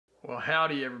Well,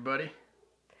 howdy everybody.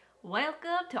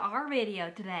 Welcome to our video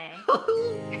today.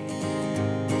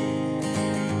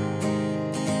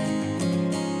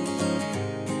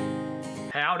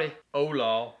 Howdy.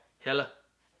 Hola. Hello.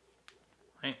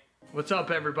 Hey. What's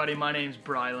up everybody? My name's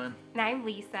Brylan. And I'm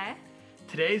Lisa.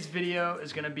 Today's video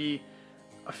is going to be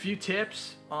a few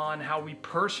tips on how we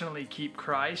personally keep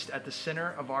Christ at the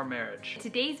center of our marriage.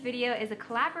 Today's video is a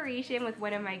collaboration with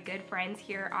one of my good friends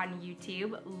here on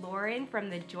YouTube, Lauren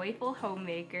from The Joyful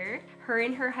Homemaker. Her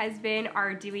and her husband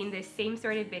are doing this same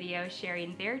sort of video,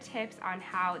 sharing their tips on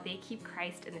how they keep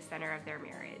Christ in the center of their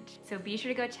marriage. So be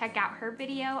sure to go check out her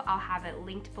video. I'll have it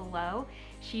linked below.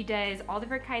 She does all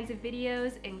different kinds of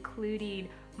videos, including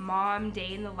mom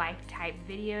day in the life type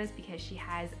videos because she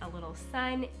has a little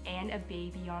son and a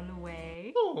baby on the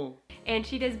way. Oh. And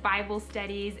she does Bible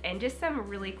studies and just some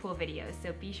really cool videos,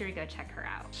 so be sure to go check her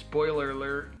out. Spoiler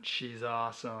alert, she's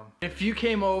awesome. If you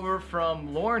came over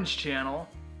from Lauren's channel,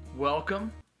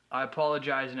 welcome. I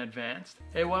apologize in advance.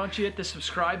 Hey, why don't you hit the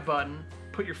subscribe button,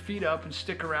 put your feet up and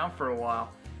stick around for a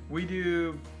while. We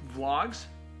do vlogs,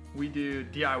 we do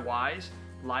DIYs,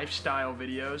 lifestyle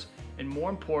videos, and more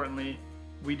importantly,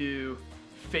 we do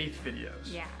faith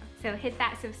videos. Yeah, so hit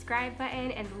that subscribe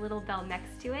button and the little bell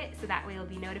next to it so that way you'll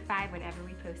be notified whenever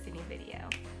we post a new video.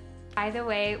 By the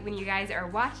way, when you guys are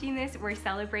watching this, we're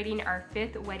celebrating our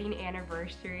 5th wedding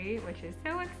anniversary, which is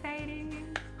so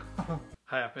exciting.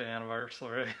 Happy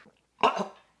anniversary.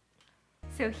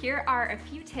 So here are a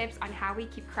few tips on how we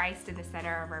keep Christ in the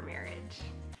center of our marriage.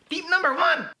 Tip number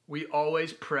 1, we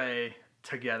always pray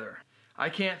together. I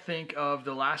can't think of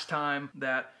the last time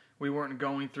that we weren't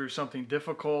going through something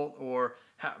difficult, or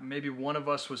maybe one of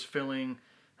us was feeling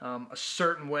a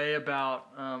certain way about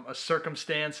a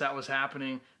circumstance that was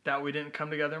happening, that we didn't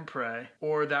come together and pray,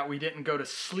 or that we didn't go to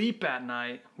sleep at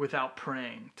night without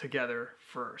praying together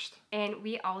first. And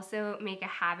we also make a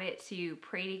habit to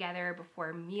pray together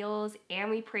before meals,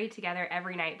 and we pray together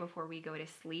every night before we go to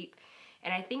sleep.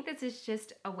 And I think this is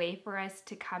just a way for us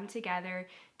to come together,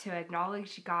 to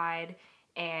acknowledge God,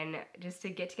 and just to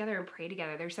get together and pray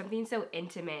together. There's something so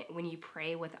intimate when you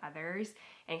pray with others,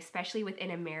 and especially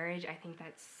within a marriage. I think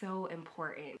that's so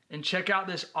important. And check out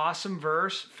this awesome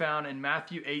verse found in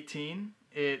Matthew 18.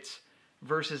 It's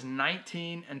verses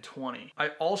 19 and 20.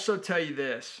 I also tell you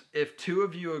this, if 2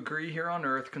 of you agree here on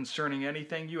earth concerning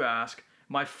anything you ask,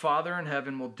 my Father in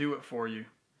heaven will do it for you.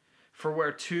 For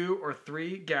where 2 or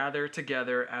 3 gather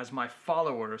together as my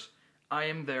followers, I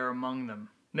am there among them.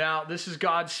 Now, this is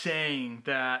God saying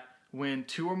that when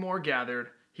 2 or more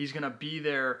gathered, He's going to be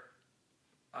there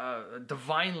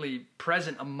divinely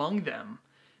present among them.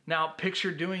 Now,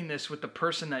 picture doing this with the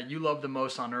person that you love the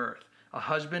most on earth. A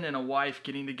husband and a wife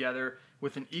getting together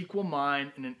with an equal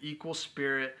mind and an equal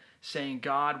spirit, saying,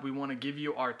 God, we want to give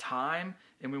you our time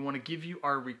and we want to give you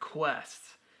our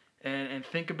requests. And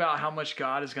think about how much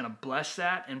God is going to bless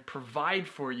that and provide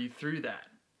for you through that.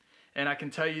 And I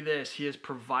can tell you this, He has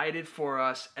provided for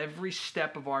us every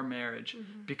step of our marriage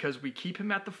because we keep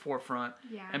Him at the forefront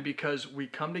and because we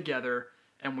come together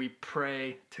and we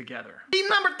pray together. Tip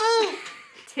number 2!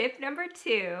 Tip number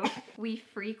 2, we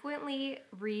frequently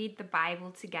read the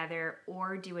Bible together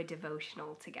or do a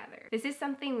devotional together. This is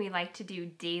something we like to do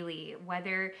daily,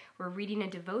 whether we're reading a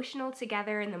devotional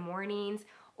together in the mornings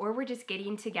or we're just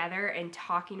getting together and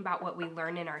talking about what we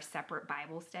learn in our separate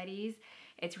Bible studies.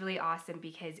 It's really awesome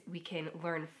because we can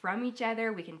learn from each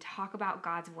other, we can talk about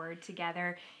God's Word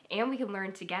together, and we can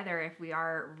learn together if we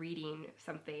are reading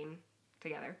something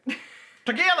together.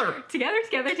 Together! Together!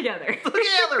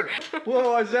 Together!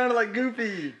 Whoa, I sounded like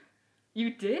Goofy.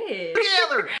 You did!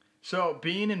 Together! So,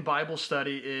 being in Bible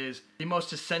study is the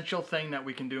most essential thing that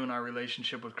we can do in our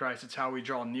relationship with Christ. It's how we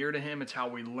draw near to Him, it's how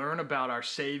we learn about our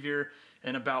Savior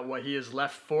and about what He has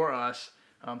left for us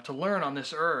to learn on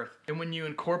this earth. And when you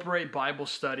incorporate Bible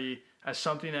study as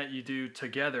something that you do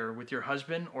together with your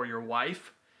husband or your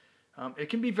wife, it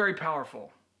can be very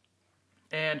powerful.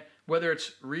 And whether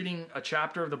it's reading a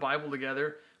chapter of the Bible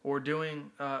together or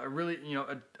doing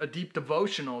a deep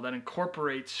devotional that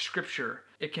incorporates Scripture,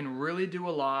 it can really do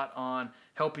a lot on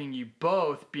helping you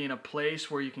both be in a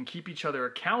place where you can keep each other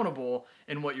accountable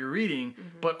in what you're reading,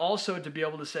 but also to be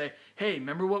able to say, hey,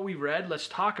 remember what we read? Let's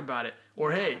talk about it.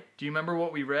 Or, hey, do you remember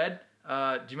what we read? Do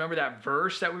you remember that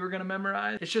verse that we were going to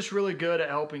memorize? It's just really good at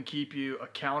helping keep you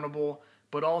accountable,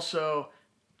 but also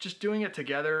just doing it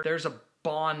together. There's a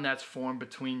bond that's formed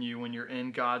between you when you're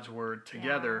in God's Word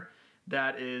together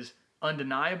that is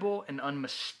undeniable and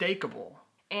unmistakable.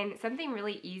 And something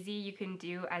really easy you can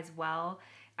do as well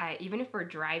even if we're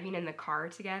driving in the car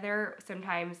together,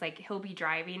 sometimes like he'll be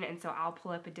driving and so I'll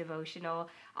pull up a devotional,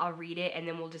 I'll read it, and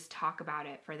then we'll just talk about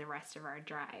it for the rest of our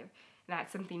drive. And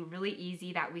that's something really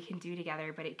easy that we can do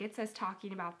together, but it gets us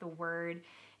talking about the word.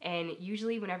 And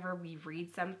usually whenever we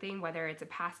read something, whether it's a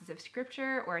passage of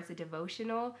scripture or it's a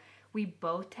devotional, we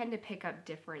both tend to pick up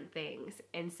different things.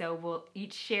 And so we'll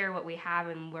each share what we have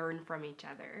and learn from each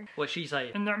other. What she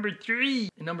say? And number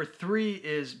three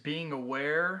is being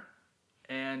aware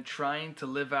and trying to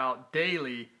live out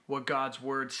daily what God's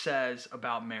word says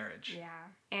about marriage. Yeah.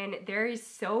 And there is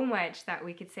so much that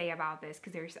we could say about this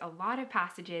because there's a lot of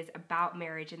passages about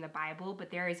marriage in the Bible, but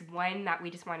there is one that we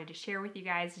just wanted to share with you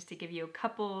guys just to give you a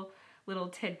couple little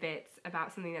tidbits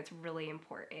about something that's really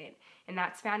important. And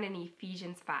that's found in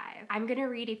Ephesians 5. I'm going to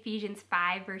read Ephesians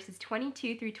 5 verses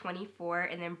 22 through 24,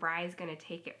 and then Bry's going to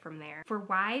take it from there. For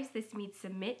wives, this means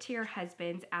submit to your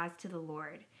husbands as to the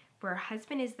Lord. For a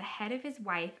husband is the head of his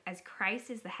wife, as Christ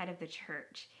is the head of the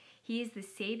church. He is the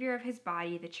Savior of his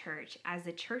body, the church. As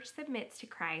the church submits to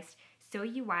Christ, so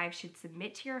you wives should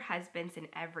submit to your husbands in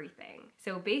everything.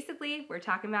 So basically, we're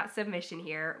talking about submission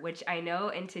here, which I know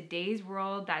in today's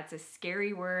world, that's a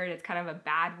scary word. It's kind of a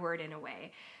bad word in a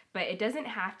way. But it doesn't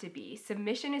have to be.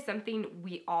 Submission is something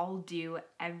we all do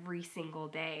every single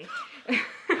day.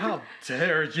 How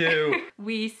dare you?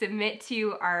 We submit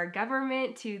to our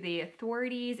government, to the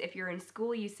authorities. If you're in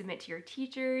school, you submit to your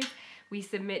teachers. We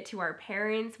submit to our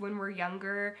parents when we're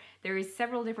younger. There is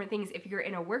several different things. If you're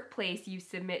in a workplace, you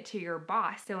submit to your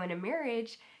boss. So in a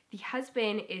marriage, the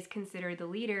husband is considered the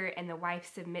leader and the wife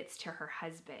submits to her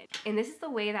husband. And this is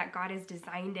the way that God has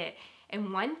designed it.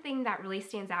 And one thing that really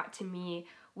stands out to me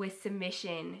with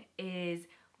submission is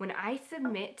when I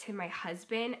submit to my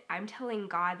husband, I'm telling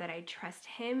God that I trust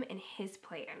him and his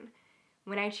plan.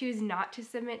 When I choose not to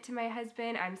submit to my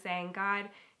husband, I'm saying, God,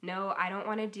 no, I don't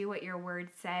want to do what your word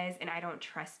says and I don't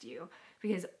trust you.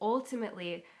 Because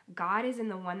ultimately, God is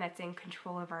the one that's in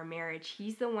control of our marriage.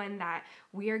 He's the one that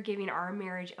we are giving our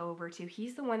marriage over to.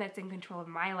 He's the one that's in control of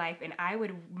my life. And I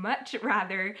would much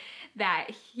rather that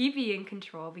he be in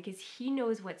control because he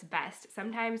knows what's best.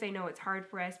 Sometimes I know it's hard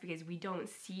for us because we don't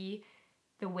see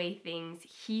the way things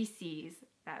he sees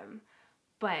them.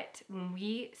 But when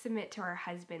we submit to our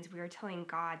husbands, we are telling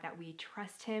God that we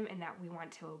trust him and that we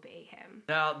want to obey him.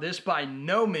 Now, this by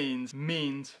no means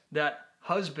means that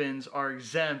husbands are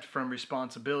exempt from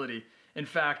responsibility. In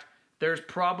fact, there's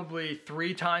probably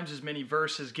 3 times as many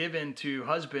verses given to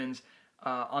husbands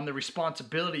on the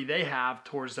responsibility they have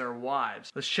towards their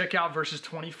wives. Let's check out verses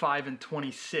 25 and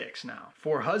 26 now.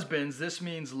 For husbands, this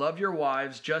means love your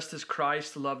wives just as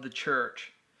Christ loved the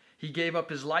church. He gave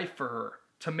up his life for her,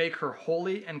 to make her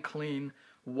holy and clean,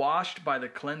 washed by the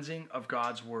cleansing of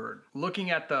God's word.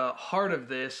 Looking at the heart of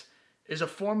this is a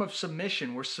form of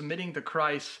submission. We're submitting to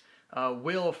Christ's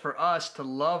will for us to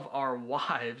love our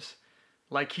wives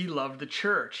like he loved the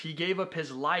church. He gave up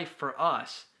his life for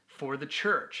us, for the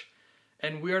church.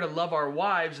 And we are to love our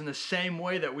wives in the same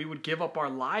way that we would give up our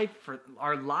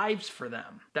lives for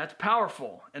them. That's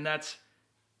powerful, and that's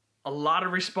a lot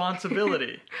of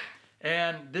responsibility.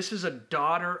 And this is a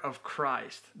daughter of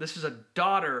Christ. This is a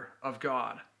daughter of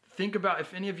God. Think about,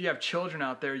 if any of you have children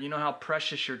out there, you know how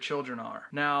precious your children are.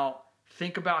 Now,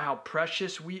 think about how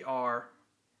precious we are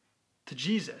to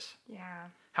Jesus. Yeah.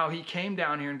 How he came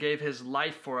down here and gave his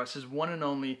life for us, his one and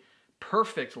only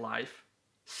perfect life,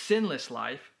 sinless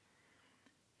life.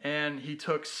 And he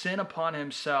took sin upon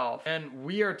himself. And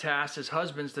we are tasked as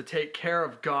husbands to take care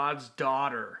of God's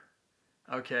daughter.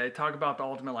 Okay, talk about the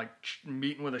ultimate, like,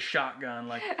 meeting with a shotgun.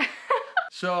 Like,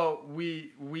 so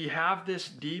we have this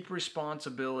deep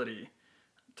responsibility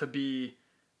to be,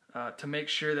 to make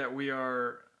sure that we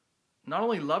are not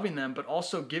only loving them, but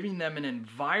also giving them an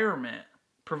environment,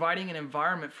 providing an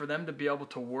environment for them to be able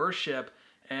to worship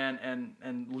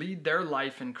and lead their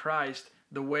life in Christ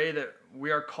the way that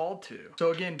we are called to.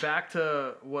 So again, back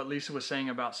to what Lisa was saying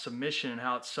about submission and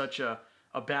how it's such a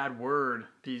bad word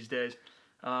these days.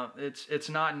 It's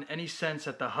not in any sense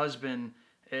that the husband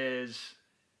is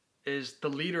the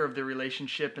leader of the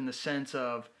relationship in the sense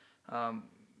of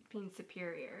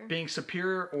being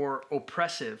superior or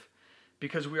oppressive,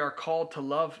 because we are called to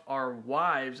love our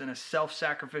wives in a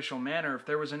self-sacrificial manner. If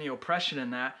there was any oppression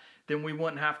in that, then we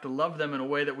wouldn't have to love them in a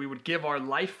way that we would give our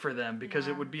life for them, because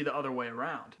it would be the other way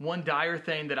around. One dire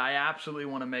thing that I absolutely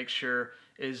want to make sure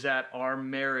is that our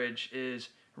marriage is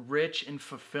rich and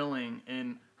fulfilling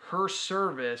in her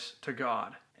service to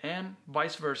God, and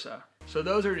vice versa. So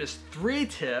those are just 3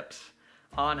 tips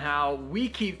on how we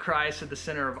keep Christ at the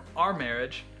center of our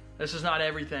marriage. This is not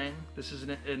everything. This is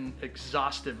an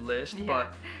exhaustive list,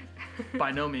 but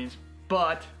by no means.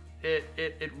 But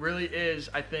it really is,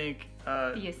 I think,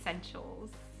 the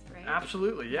essentials, right?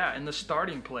 Absolutely, yeah, and the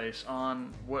starting place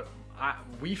on what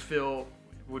we feel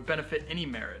would benefit any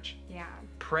marriage. Yeah.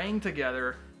 Praying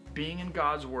together, being in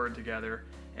God's Word together,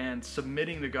 and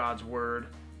submitting to God's Word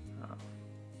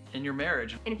in your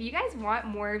marriage. And if you guys want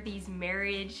more of these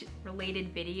marriage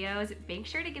related videos, make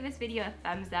sure to give this video a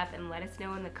thumbs up and let us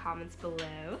know in the comments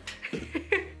below.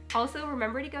 Also,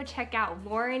 remember to go check out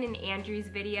Lauren and Andrew's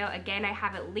video. Again, I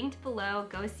have it linked below.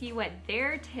 Go see what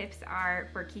their tips are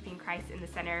for keeping Christ in the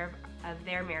center of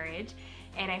their marriage.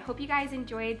 And I hope you guys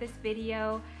enjoyed this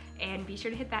video. And be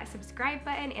sure to hit that subscribe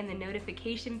button and the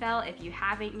notification bell if you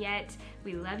haven't yet.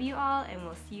 We love you all, and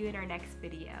we'll see you in our next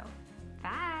video.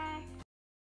 Bye!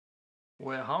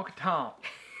 Well, honk tonk.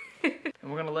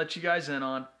 And we're gonna let you guys in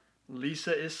on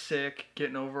Lisa is sick,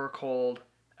 getting over a cold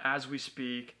as we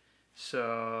speak.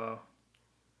 So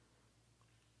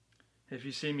if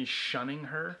you see me shunning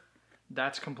her,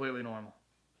 that's completely normal.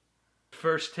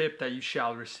 First tip that you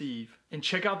shall receive. And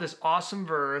check out this awesome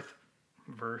verse.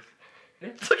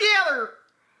 Together!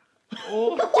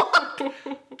 Oh.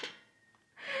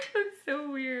 That's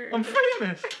so weird. I'm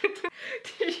famous.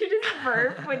 Did you just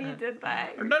burp when you did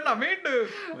that? No, not me, dude.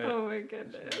 Oh my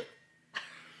goodness.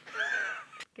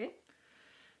 Good?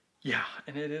 Yeah,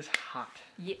 and it is hot.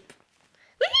 Yep.